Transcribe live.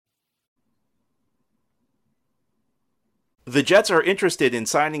The Jets are interested in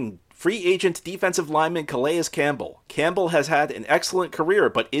signing free agent defensive lineman Calais Campbell. Campbell has had an excellent career,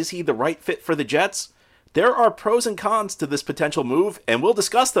 but is he the right fit for the Jets? There are pros and cons to this potential move, and we'll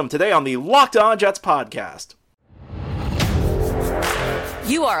discuss them today on the Locked On Jets podcast.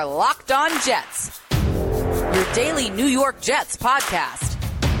 You are Locked On Jets, your daily New York Jets podcast.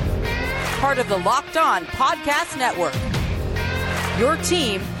 Part of the Locked On Podcast Network, your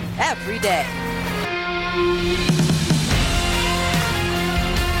team every day.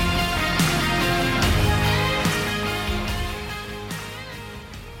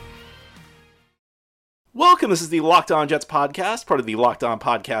 Welcome, this is the Locked On Jets podcast, part of the Locked On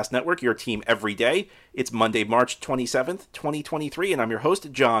Podcast Network, your team every day. It's Monday, March 27th, 2023, and I'm your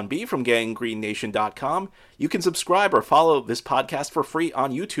host, John B. from GangGreenNation.com. You can subscribe or follow this podcast for free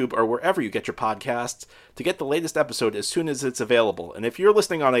on YouTube or wherever you get your podcasts to get the latest episode as soon as it's available. And if you're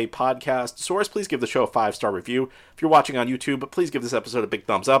listening on a podcast source, please give the show a 5-star review. If you're watching on YouTube, please give this episode a big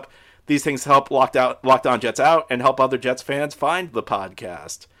thumbs up. These things help Locked On Jets out and help other Jets fans find the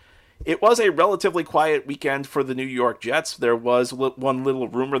podcast. It was a relatively quiet weekend for the New York Jets. There was one little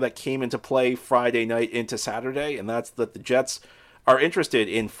rumor that came into play Friday night into Saturday, and that's that the Jets are interested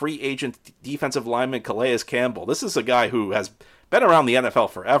in free agent defensive lineman Calais Campbell. This is a guy who has been around the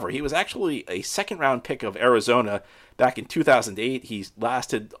NFL forever. He was actually a second-round pick of Arizona back in 2008. He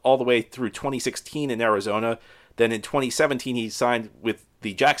lasted all the way through 2016 in Arizona. Then in 2017, he signed with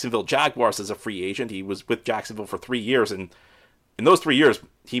the Jacksonville Jaguars as a free agent. He was with Jacksonville for 3 years, and in those 3 years,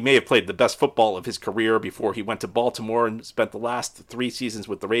 he may have played the best football of his career before he went to Baltimore and spent the last 3 seasons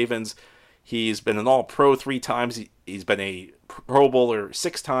with the Ravens. He's been an All-Pro 3 times. He's been a Pro Bowler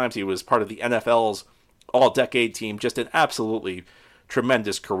 6 times. He was part of the NFL's All-Decade team. Just an absolutely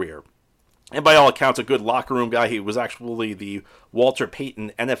tremendous career. And by all accounts, a good locker room guy. He was actually the Walter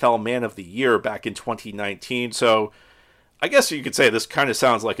Payton NFL Man of the Year back in 2019. So I guess you could say this kind of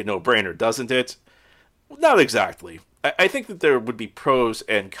sounds like a no-brainer, doesn't it? Not exactly. I think that there would be pros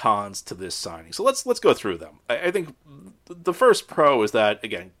and cons to this signing. So let's go through them. I think the first pro is that,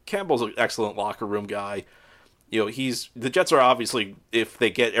 again, Campbell's an excellent locker room guy. You know, the Jets are obviously, if they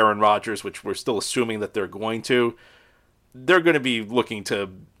get Aaron Rodgers, which we're still assuming that they're going to be looking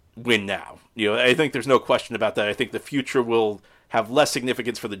to win now. You know, I think there's no question about that. I think the future will have less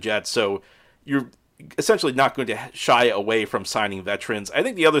significance for the Jets, so you're essentially not going to shy away from signing veterans. I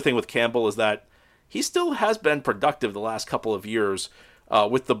think the other thing with Campbell is that he still has been productive the last couple of years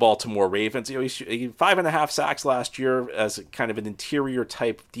with the Baltimore Ravens. You know, he 5.5 sacks last year as kind of an interior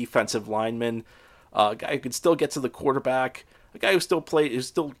type defensive lineman. A guy who could still get to the quarterback. A guy who still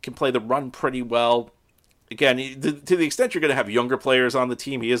can play the run pretty well. Again, to the extent you're going to have younger players on the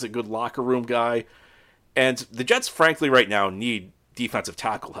team, he is a good locker room guy. And the Jets, frankly, right now need defensive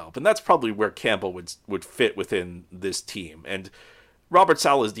tackle help, and that's probably where Campbell would fit within this team. And Robert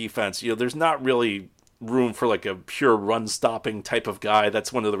Saleh's defense, you know, there's not really room for like a pure run-stopping type of guy.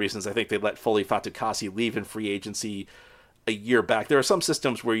 That's one of the reasons I think they let Foley Fatukasi leave in free agency a year back. There are some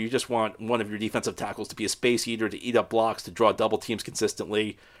systems where you just want one of your defensive tackles to be a space eater, to eat up blocks, to draw double teams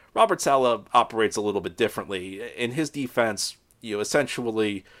consistently. Robert Saleh operates a little bit differently. In his defense, you know,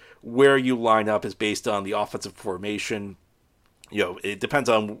 essentially where you line up is based on the offensive formation. You know, it depends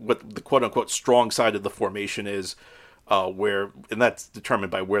on what the quote-unquote strong side of the formation is. And that's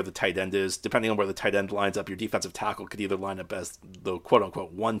determined by where the tight end is. Depending on where the tight end lines up, your defensive tackle could either line up as the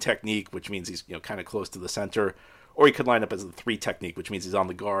quote-unquote 1 technique, which means he's, you know, kind of close to the center, or he could line up as the 3 technique, which means he's on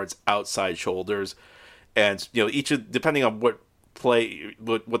the guard's outside shoulders. And, you know, depending on what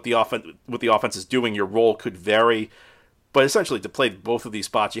the offense is doing, your role could vary. But essentially, to play both of these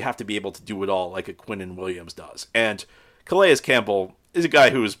spots, you have to be able to do it all, like a Quinnen Williams does. And Calais Campbell is a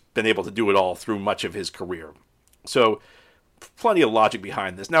guy who's been able to do it all through much of his career. So, plenty of logic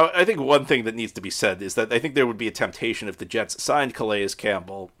behind this. Now, I think one thing that needs to be said is that I think there would be a temptation if the Jets signed Calais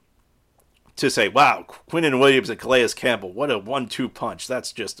Campbell to say, wow, Quinnen Williams and Calais Campbell, what a 1-2 punch.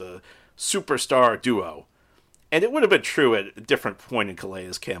 That's just a superstar duo. And it would have been true at a different point in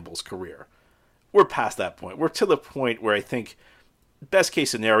Calais Campbell's career. We're past that point. We're to the point where I think, best case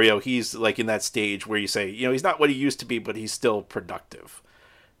scenario, he's like in that stage where you say, you know, he's not what he used to be, but he's still productive.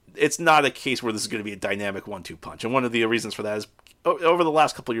 It's not a case where this is going to be a dynamic 1-2 punch. And one of the reasons for that is over the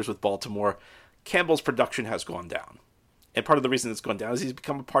last couple of years with Baltimore, Campbell's production has gone down. And part of the reason it's gone down is he's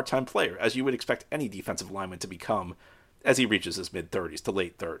become a part-time player, as you would expect any defensive lineman to become as he reaches his mid-30s to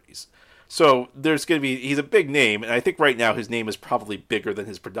late 30s. So he's a big name, and I think right now his name is probably bigger than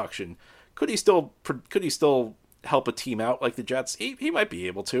his production. Could he still help a team out like the Jets? He might be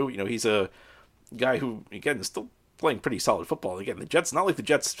able to. You know, he's a guy who, again, is still playing pretty solid football. Again, the Jets, not like the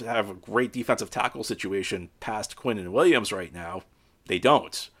Jets have a great defensive tackle situation past Quinn and Williams right now. They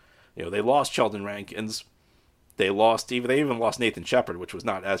don't. They lost Sheldon Rankins. They even lost Nathan Shepard, which was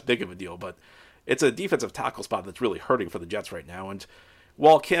not as big of a deal, but it's a defensive tackle spot that's really hurting for the Jets right now. And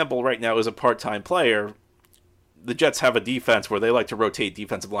while Campbell right now is a part-time player, the Jets have a defense where they like to rotate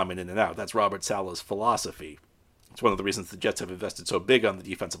defensive linemen in and out. That's Robert Saleh's philosophy. It's one of the reasons the Jets have invested so big on the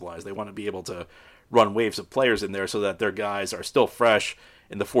defensive lines. They want to be able to run waves of players in there so that their guys are still fresh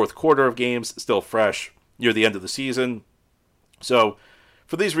in the fourth quarter of games, still fresh near the end of the season. So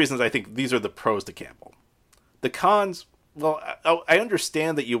for these reasons, I think these are the pros to Campbell. The cons, well, I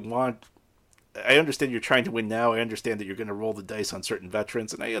understand that I understand you're trying to win now. I understand that you're going to roll the dice on certain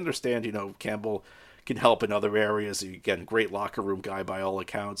veterans. And I understand, Campbell can help in other areas. Again, great locker room guy by all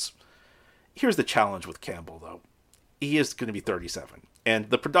accounts. Here's the challenge with Campbell, though. He is going to be 37. And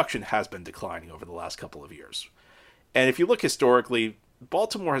the production has been declining over the last couple of years. And if you look historically,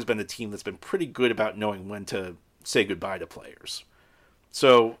 Baltimore has been a team that's been pretty good about knowing when to say goodbye to players.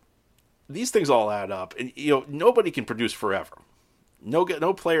 So these things all add up, and nobody can produce forever. No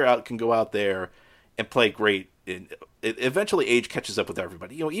player can go out there and play great. Eventually, age catches up with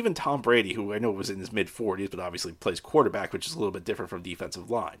everybody. Even Tom Brady, who I know was in his mid-40s, but obviously plays quarterback, which is a little bit different from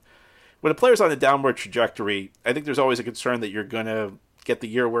defensive line. When a player's on a downward trajectory, I think there's always a concern that you're going to get the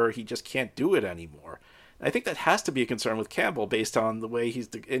year where he just can't do it anymore. And I think that has to be a concern with Campbell based on the way he's...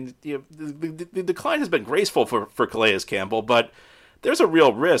 the decline has been graceful for Calais Campbell, but there's a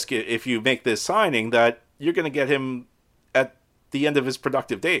real risk if you make this signing that you're going to get him at the end of his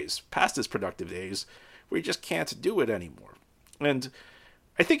productive days, past his productive days, where he just can't do it anymore. And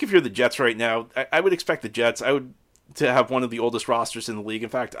I think if you're the Jets right now, I would expect the Jets to have one of the oldest rosters in the league. In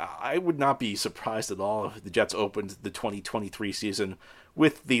fact, I would not be surprised at all if the Jets opened the 2023 season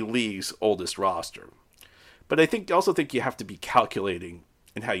with the league's oldest roster. But I also think you have to be calculating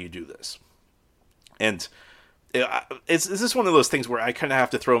in how you do this. And is this one of those things where I kind of have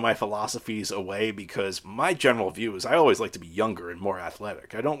to throw my philosophies away because my general view is I always like to be younger and more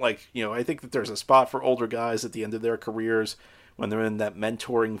athletic. I don't like, I think that there's a spot for older guys at the end of their careers when they're in that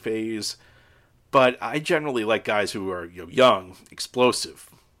mentoring phase. But I generally like guys who are young, explosive,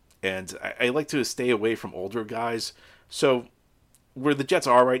 and I like to stay away from older guys. So where the Jets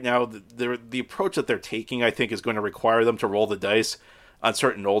are right now, the approach that they're taking, I think, is going to require them to roll the dice on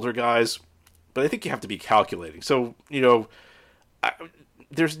certain older guys. But I think you have to be calculating. So,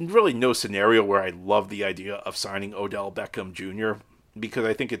 there's really no scenario where I love the idea of signing Odell Beckham Jr. because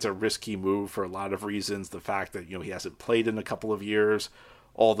I think it's a risky move for a lot of reasons. The fact that, he hasn't played in a couple of years,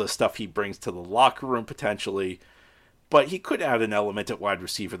 all the stuff he brings to the locker room potentially. But he could add an element at wide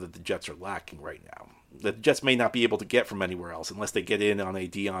receiver that the Jets are lacking right now, that the Jets may not be able to get from anywhere else unless they get in on a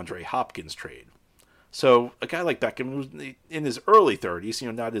DeAndre Hopkins trade. So a guy like Beckham, who's in his early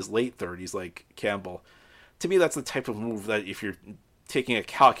 30s, not his late 30s like Campbell, to me that's the type of move that if you're taking a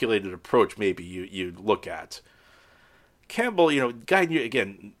calculated approach, maybe you look at. Campbell, guy,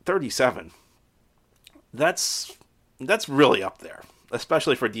 again, 37, that's really up there,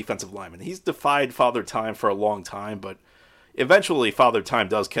 especially for a defensive lineman. He's defied Father Time for a long time, but eventually Father Time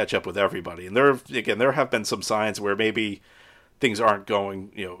does catch up with everybody. And there have been some signs where maybe things aren't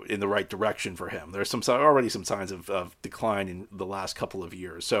going, in the right direction for him. There's already some signs of decline in the last couple of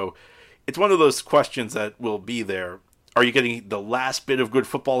years. So it's one of those questions that will be there. Are you getting the last bit of good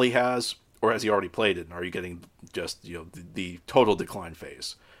football he has, or has he already played it? And are you getting just, the total decline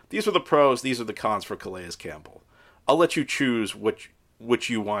phase? These are the pros. These are the cons for Calais Campbell. I'll let you choose which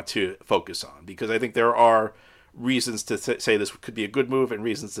you want to focus on, because I think there are reasons to say this could be a good move and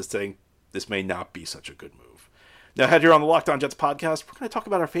reasons to say this may not be such a good move. Now, ahead here on the Locked On Jets podcast, we're going to talk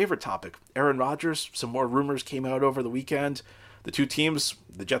about our favorite topic, Aaron Rodgers. Some more rumors came out over the weekend. The two teams,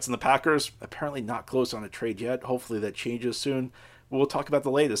 the Jets and the Packers, apparently not close on a trade yet. Hopefully that changes soon. We'll talk about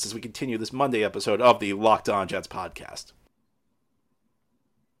the latest as we continue this Monday episode of the Locked On Jets podcast.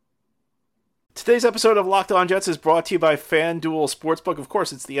 Today's episode of Locked On Jets is brought to you by FanDuel Sportsbook. Of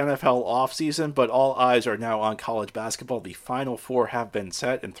course, it's the NFL offseason, but all eyes are now on college basketball. The Final Four have been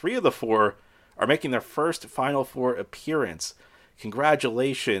set, and 3 of the 4 are making their first Final Four appearance.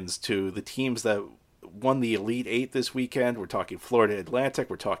 Congratulations to the teams that won the Elite Eight this weekend. We're talking Florida Atlantic,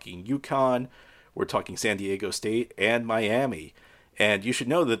 we're talking UConn, we're talking San Diego State, and Miami. And you should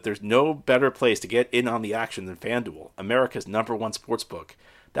know that there's no better place to get in on the action than FanDuel, America's #1 sportsbook.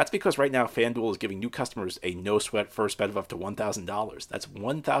 That's because right now FanDuel is giving new customers a no-sweat first bet of up to $1,000. That's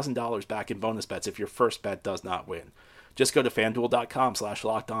 $1,000 back in bonus bets if your first bet does not win. Just go to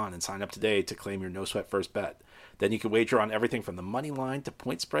FanDuel.com/lockedon and sign up today to claim your no-sweat first bet. Then you can wager on everything from the money line to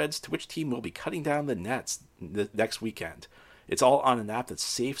point spreads to which team will be cutting down the nets next weekend. It's all on an app that's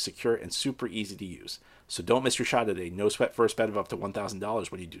safe, secure, and super easy to use. So don't miss your shot at a no-sweat first bet of up to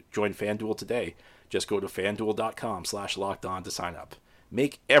 $1,000 when you join FanDuel today. Just go to FanDuel.com/lockedon to sign up.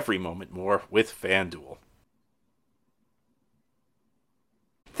 Make every moment more with FanDuel.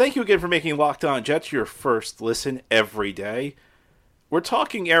 Thank you again for making Locked On Jets your first listen every day. We're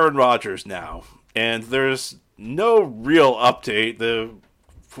talking Aaron Rodgers now, and there's no real update. The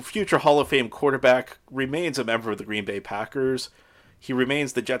future Hall of Fame quarterback remains a member of the Green Bay Packers. He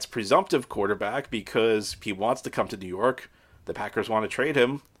remains the Jets' presumptive quarterback because he wants to come to New York. The Packers want to trade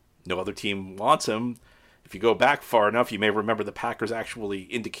him. No other team wants him. If you go back far enough, you may remember the Packers actually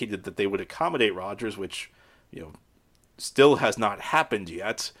indicated that they would accommodate Rodgers, which, still has not happened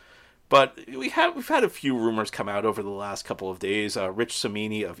yet. But we've had a few rumors come out over the last couple of days. Rich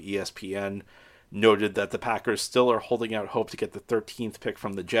Cimini of ESPN noted that the Packers still are holding out hope to get the 13th pick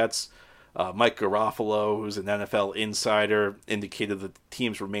from the Jets. Mike Garofalo, who's an NFL insider, indicated that the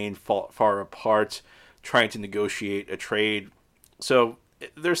teams remain far apart, trying to negotiate a trade. So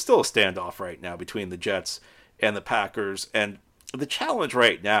there's still a standoff right now between the Jets and the Packers. And the challenge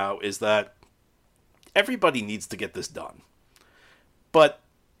right now is that everybody needs to get this done. But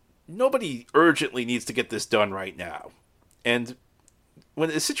nobody urgently needs to get this done right now. And when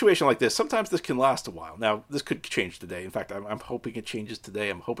a situation like this, sometimes this can last a while. Now, this could change today. In fact, I'm hoping it changes today.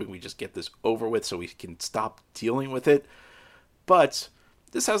 I'm hoping we just get this over with so we can stop dealing with it. But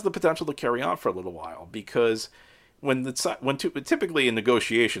this has the potential to carry on for a little while because typically in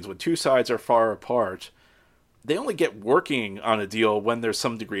negotiations, when two sides are far apart, they only get working on a deal when there's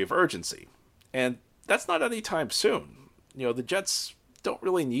some degree of urgency. And that's not anytime soon. The Jets don't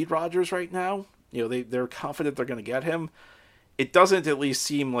really need Rodgers right now. They're confident they're going to get him. It doesn't at least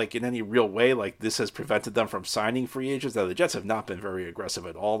seem like in any real way like this has prevented them from signing free agents. Now, the Jets have not been very aggressive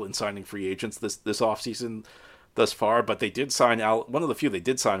at all in signing free agents this offseason thus far, but they did sign one of the few they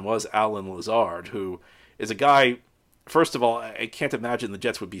did sign was Allen Lazard, who is a guy. First of all, I can't imagine the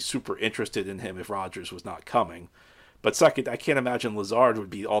Jets would be super interested in him if Rodgers was not coming. But second, I can't imagine Lazard would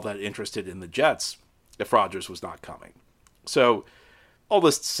be all that interested in the Jets if Rodgers was not coming. So all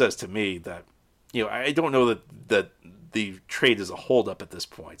this says to me that, I don't know that the trade is a holdup at this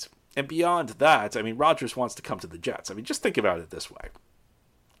point. And beyond that, Rodgers wants to come to the Jets. Just think about it this way.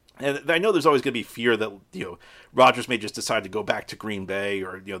 And I know there's always going to be fear that, Rodgers may just decide to go back to Green Bay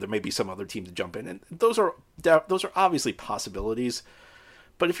or, there may be some other team to jump in. And those are obviously possibilities.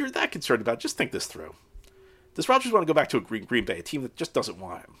 But if you're that concerned about it, just think this through. Does Rodgers want to go back to a Green Bay, a team that just doesn't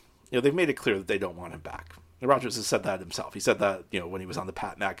want him? They've made it clear that they don't want him back. And Rodgers has said that himself. He said that, when he was on the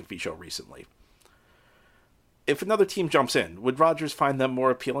Pat McAfee show recently. If another team jumps in, would Rodgers find them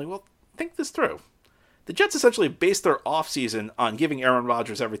more appealing? Well, think this through. The Jets essentially based their offseason on giving Aaron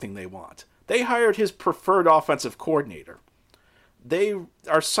Rodgers everything they want. They hired his preferred offensive coordinator. They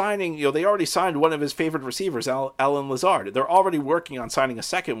are signing, they already signed one of his favorite receivers, Allen Lazard. They're already working on signing a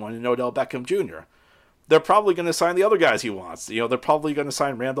second one in Odell Beckham Jr. They're probably going to sign the other guys he wants. They're probably going to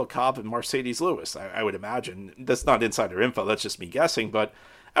sign Randall Cobb and Mercedes Lewis, I would imagine. That's not insider info, that's just me guessing, but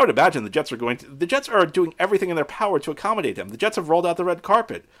I would imagine the Jets are doing everything in their power to accommodate him. The Jets have rolled out the red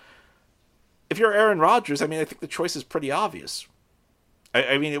carpet. If you're Aaron Rodgers, I think the choice is pretty obvious.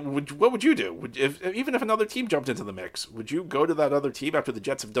 What would you do? Even if another team jumped into the mix, would you go to that other team after the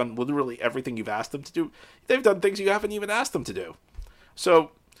Jets have done literally everything you've asked them to do? They've done things you haven't even asked them to do.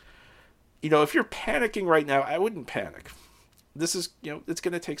 So, if you're panicking right now, I wouldn't panic. This is, it's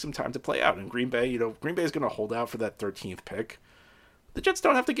going to take some time to play out. And Green Bay, Green Bay is going to hold out for that 13th pick. The Jets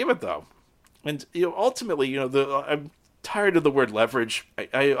don't have to give it, though. And, ultimately, I'm tired of the word leverage.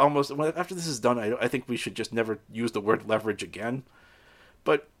 I almost, after this is done, I think we should just never use the word leverage again.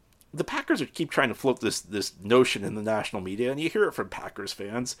 But the Packers keep trying to float this notion in the national media, and you hear it from Packers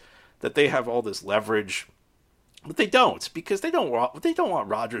fans, that they have all this leverage. But they don't, because they don't want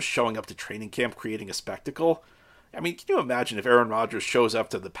Rodgers showing up to training camp creating a spectacle. Can you imagine if Aaron Rodgers shows up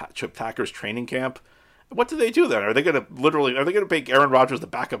to the Packers training camp? What do they do then? Are they going to make Aaron Rodgers the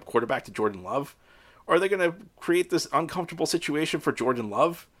backup quarterback to Jordan Love? Or are they going to create this uncomfortable situation for Jordan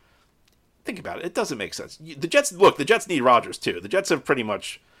Love? Think about it. It doesn't make sense. The Jets need Rodgers too. The Jets have pretty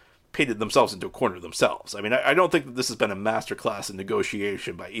much painted themselves into a corner themselves. I don't think that this has been a masterclass in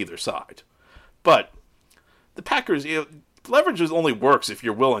negotiation by either side. But the Packers, leverage only works if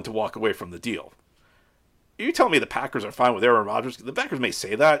you're willing to walk away from the deal. You tell me the Packers are fine with Aaron Rodgers? The Packers may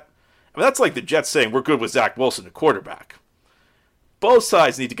say that. That's like the Jets saying we're good with Zach Wilson at quarterback. Both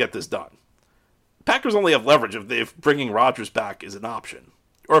sides need to get this done. Packers only have leverage if bringing Rodgers back is an option.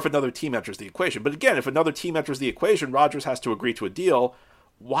 or if another team enters the equation. But again, if another team enters the equation, Rodgers has to agree to a deal.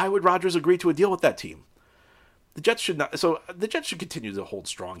 Why would Rodgers agree to a deal with that team? The Jets should not. So the Jets should continue to hold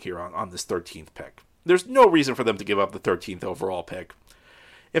strong here on this 13th pick. There's no reason for them to give up the 13th overall pick.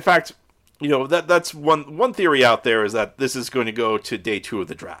 In fact, that's one theory out there is that this is going to go to day 2 of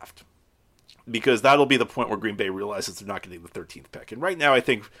the draft, because that'll be the point where Green Bay realizes they're not getting the 13th pick. And right now, I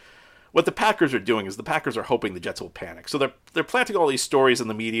think what the Packers are doing is the Packers are hoping the Jets will panic. So they're planting all these stories in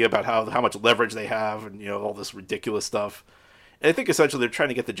the media about how much leverage they have and all this ridiculous stuff. And I think essentially they're trying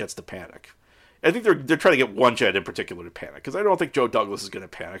to get the Jets to panic. I think they're trying to get one Jet in particular to panic, because I don't think Joe Douglas is going to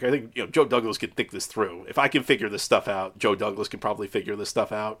panic. I think Joe Douglas can think this through. If I can figure this stuff out, Joe Douglas can probably figure this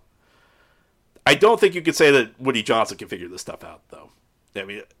stuff out. I don't think you could say that Woody Johnson can figure this stuff out, though. I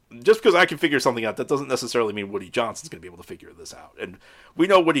mean, just because I can figure something out, that doesn't necessarily mean Woody Johnson's going to be able to figure this out. And we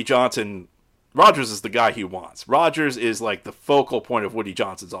know Woody Johnson, Rodgers is the guy he wants. Rodgers is like the focal point of Woody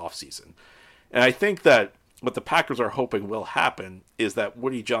Johnson's offseason. And I think that what the Packers are hoping will happen is that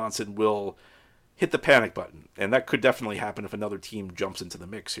Woody Johnson will hit the panic button. And that could definitely happen if another team jumps into the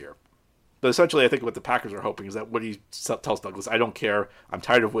mix here. But essentially, I think what the Packers are hoping is that Woody tells Douglas, I don't care, I'm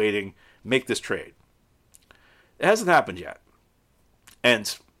tired of waiting, make this trade. It hasn't happened yet.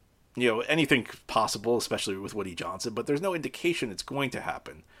 And, anything possible, especially with Woody Johnson, but there's no indication it's going to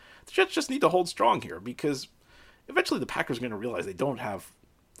happen. The Jets just need to hold strong here, because eventually the Packers are going to realize they don't have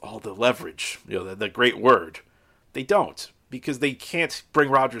all the leverage, the great word. They don't, because they can't bring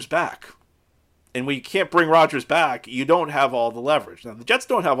Rodgers back. And when you can't bring Rodgers back, you don't have all the leverage. Now, the Jets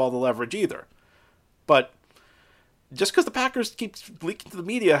don't have all the leverage either. But just because the Packers keep leaking to the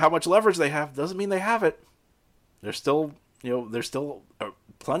media how much leverage they have doesn't mean they have it. There's still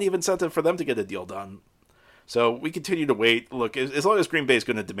plenty of incentive for them to get a deal done. So we continue to wait. Look, as long as Green Bay is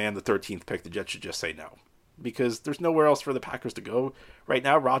going to demand the 13th pick, the Jets should just say no, because there's nowhere else for the Packers to go right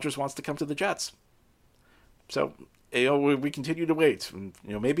now. Rodgers wants to come to the Jets. So we continue to wait. And,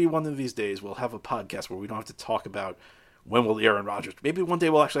 maybe one of these days we'll have a podcast where we don't have to talk about when will Aaron Rodgers. Maybe one day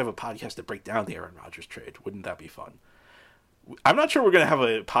we'll actually have a podcast to break down the Aaron Rodgers trade. Wouldn't that be fun? I'm not sure we're going to have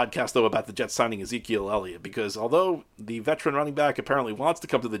a podcast, though, about the Jets signing Ezekiel Elliott, because although the veteran running back apparently wants to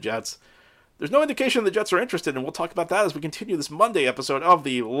come to the Jets, there's no indication the Jets are interested, and we'll talk about that as we continue this Monday episode of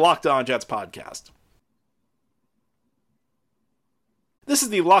the Locked On Jets podcast. This is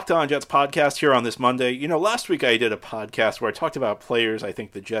the Locked On Jets podcast here on this Monday. Last week I did a podcast where I talked about players I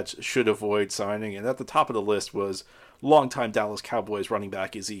think the Jets should avoid signing, and at the top of the list was longtime Dallas Cowboys running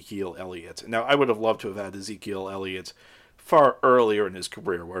back Ezekiel Elliott. Now, I would have loved to have had Ezekiel Elliott far earlier in his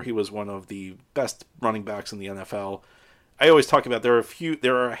career, where he was one of the best running backs in the NFL. I always talk about there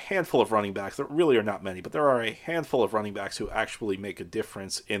are a handful of running backs, there really are not many, but there are a handful of running backs who actually make a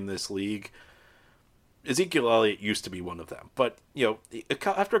difference in this league. Ezekiel Elliott used to be one of them. But,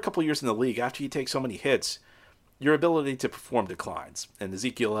 after a couple years in the league, after you take so many hits, your ability to perform declines. And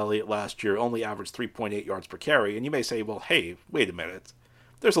Ezekiel Elliott last year only averaged 3.8 yards per carry. And you may say, well, hey, wait a minute.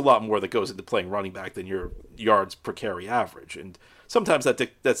 There's a lot more that goes into playing running back than your yards per carry average. And sometimes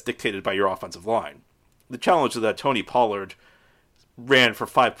that's dictated by your offensive line. The challenge is that Tony Pollard ran for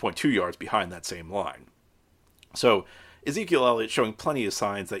 5.2 yards behind that same line. So Ezekiel Elliott showing plenty of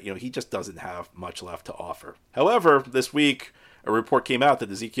signs that, he just doesn't have much left to offer. However, this week, a report came out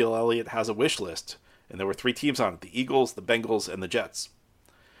that Ezekiel Elliott has a wish list, and there were 3 teams on it: the Eagles, the Bengals, and the Jets.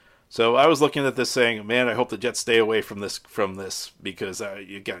 So I was looking at this saying, man, I hope the Jets stay away from this because,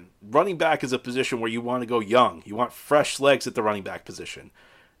 again, running back is a position where you want to go young. You want fresh legs at the running back position.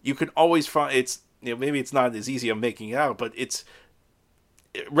 You can always find, maybe it's not as easy of making it out, but it's,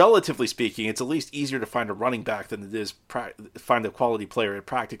 relatively speaking, it's at least easier to find a running back than it is find a quality player at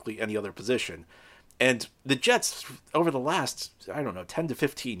practically any other position. And the Jets, over the last, 10 to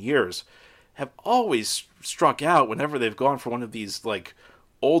 15 years, have always struck out whenever they've gone for one of these,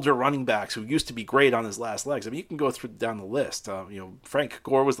 older running backs who used to be great on his last legs. I mean, you can go down the list. Frank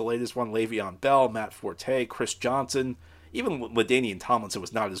Gore was the latest one, Le'Veon Bell, Matt Forte, Chris Johnson. Even LaDainian Tomlinson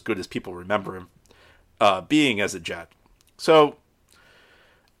was not as good as people remember him being as a Jet. So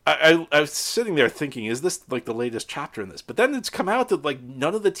I was sitting there thinking, is this the latest chapter in this? But then it's come out that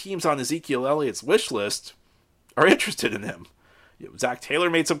none of the teams on Ezekiel Elliott's wish list are interested in him. Zach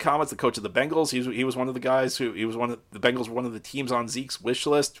Taylor made some comments, the coach of the Bengals. He was one of the guys the Bengals were one of the teams on Zeke's wish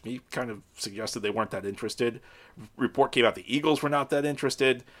list. He kind of suggested they weren't that interested. Report came out the Eagles were not that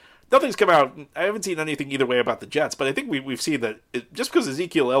interested. Nothing's come out. I haven't seen anything either way about the Jets, but I think we've seen that just because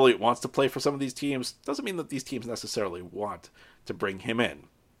Ezekiel Elliott wants to play for some of these teams doesn't mean that these teams necessarily want to bring him in.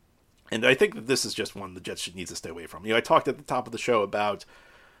 And I think that this is just one the Jets should need to stay away from. I talked at the top of the show about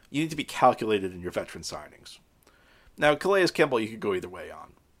you need to be calculated in your veteran signings. Now, Calais Campbell, you could go either way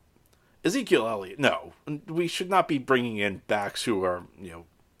on. Ezekiel Elliott, no. We should not be bringing in backs who are,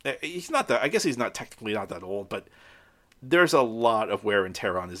 he's not that, I guess he's not technically not that old, but there's a lot of wear and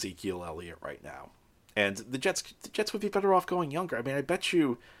tear on Ezekiel Elliott right now. And the Jets would be better off going younger. I mean, I bet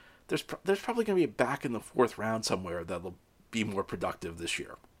you there's probably going to be a back in the 4th round somewhere that'll be more productive this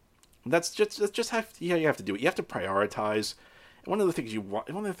year. And that's just how you have to do it. You have to prioritize. And one of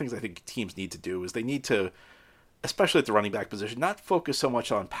the things I think teams need to do is they need to, especially at the running back position, not focus so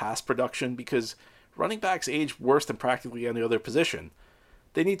much on pass production, because running backs age worse than practically any other position.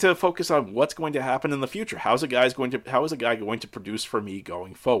 They need to focus on what's going to happen in the future. How is a guy going to produce for me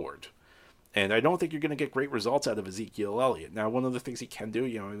going forward? And I don't think you're going to get great results out of Ezekiel Elliott. Now, one of the things he can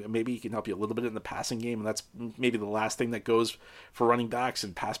do, maybe he can help you a little bit in the passing game, and that's maybe the last thing that goes for running backs,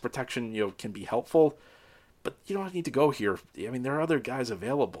 and pass protection, can be helpful. But you don't need to go here. I mean, there are other guys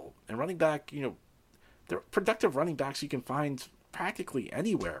available. And running back, there are productive running backs you can find practically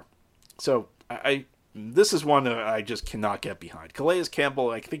anywhere. So this is one that I just cannot get behind. Calais,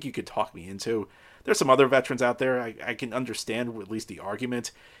 Campbell, I think you could talk me into. There's some other veterans out there. I can understand at least the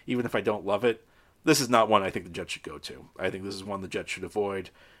argument, even if I don't love it. This is not one I think the Jets should go to. I think this is one the Jets should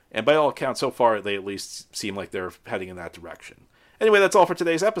avoid. And by all accounts, so far, they at least seem like they're heading in that direction. Anyway, that's all for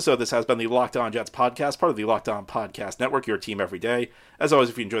today's episode. This has been the Locked On Jets podcast, part of the Locked On Podcast Network, your team every day. As always,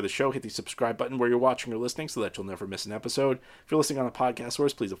 if you enjoy the show, hit the subscribe button where you're watching or listening so that you'll never miss an episode. If you're listening on a podcast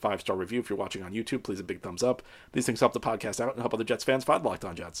source, please a 5-star review. If you're watching on YouTube, please a big thumbs up. These things help the podcast out and help other Jets fans find Locked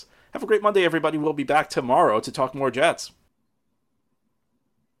On Jets. Have a great Monday, everybody. We'll be back tomorrow to talk more Jets.